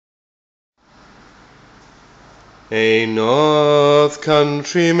A North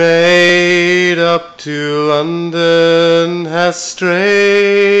Country maid up to London has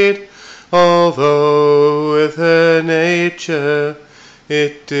strayed, although with her nature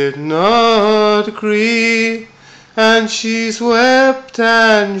it did not agree. And she's wept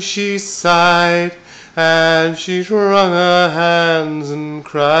and she's sighed, and she's wrung her hands and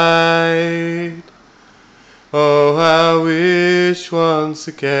cried. Oh, I wish once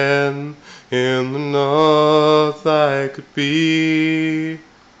again in the north I could be,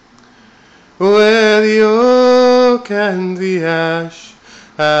 where the oak and the ash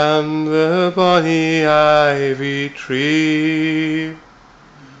and the bonny ivy tree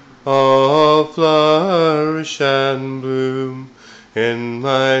all flourish and bloom in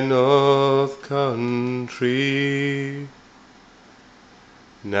my north country.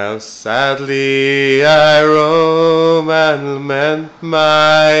 Now sadly I roam and lament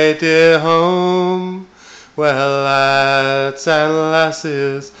my dear home, where lads and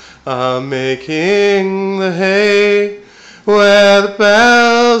lasses are making the hay, where the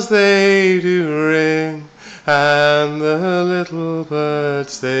bells they do ring, and the little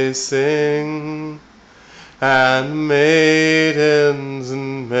birds they sing, and maidens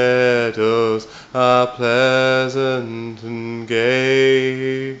and meadows are pleasant and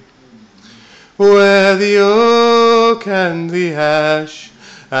gay, where the oak and the ash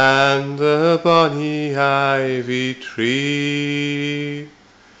and the bonny ivy tree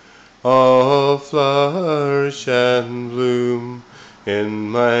all flourish and bloom in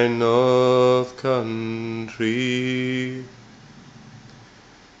my north country.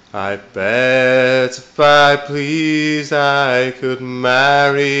 I bet if I pleased I could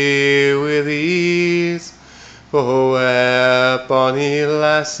marry with ease, for where bonny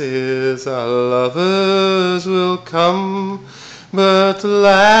lasses our lovers will come, but the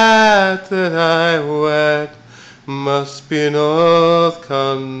lad that I wed must be north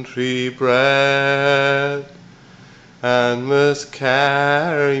country bred, and must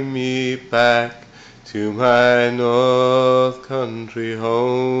carry me back to my north country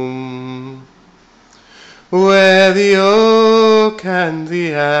home, where the oak and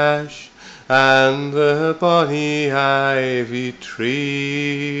the ash and the bonny ivy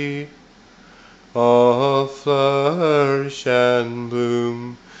tree all flourish and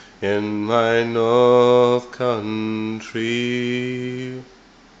bloom in my north country.